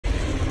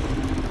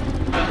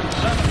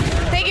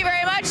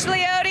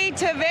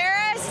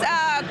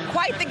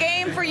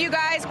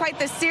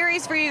quite the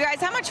series for you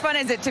guys. How much fun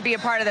is it to be a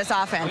part of this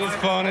offense? It's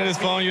fun. It is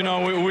fun. You know,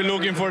 we're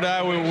looking for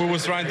that. We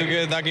was trying to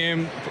get that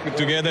game,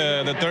 to get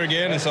the third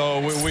game, and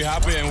so we're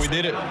happy, and we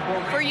did it.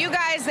 For you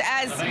guys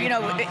as, you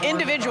know,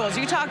 individuals,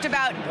 you talked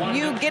about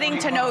you getting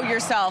to know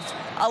yourself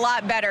a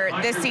lot better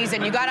this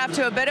season. You got off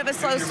to a bit of a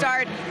slow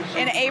start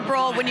in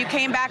April when you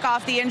came back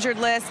off the injured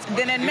list.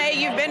 Then in May,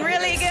 you've been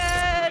really good.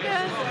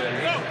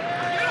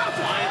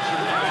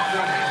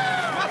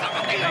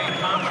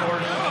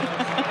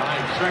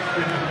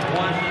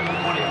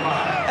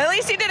 At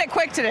least you did it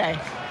quick today.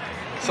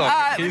 So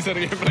he's a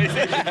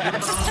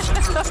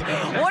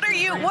What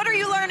are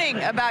you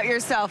learning about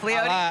yourself,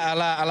 Leody? A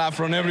lot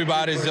from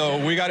everybody. So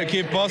we got to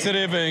keep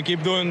positive and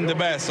keep doing the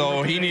best.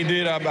 So he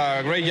did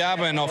a great job,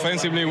 and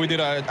offensively we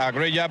did a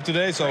great job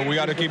today. So we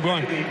got to keep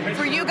going.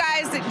 For you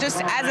guys,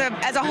 just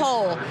as a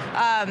whole,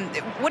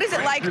 what is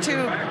it like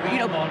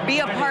to be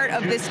a part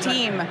of this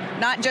team?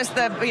 Not just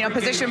the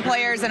position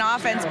players and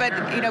offense, but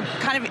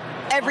kind of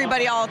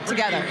everybody all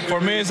together. For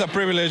me, it's a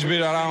privilege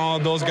being around all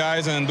those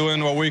guys and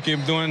doing what we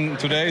keep doing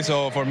today.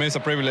 So for me, it's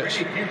a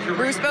privilege.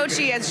 Bruce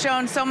Bochy has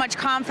shown so much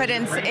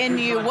confidence in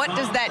you. What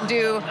does that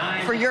do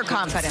for your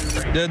confidence?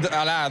 A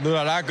lot,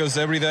 because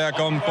every day I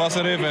come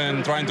positive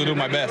and trying to do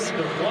my best.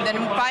 Then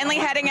finally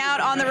heading out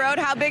on the road,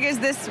 how big is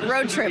this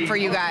road trip for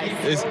you guys?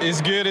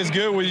 It's good, it's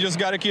good. We just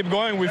got to keep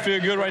going. We feel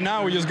good right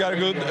now. We just got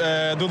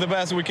to do the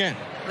best we can.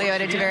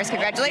 Leody Taveras,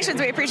 congratulations.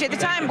 We appreciate the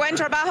time. Buen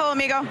trabajo,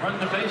 amigo.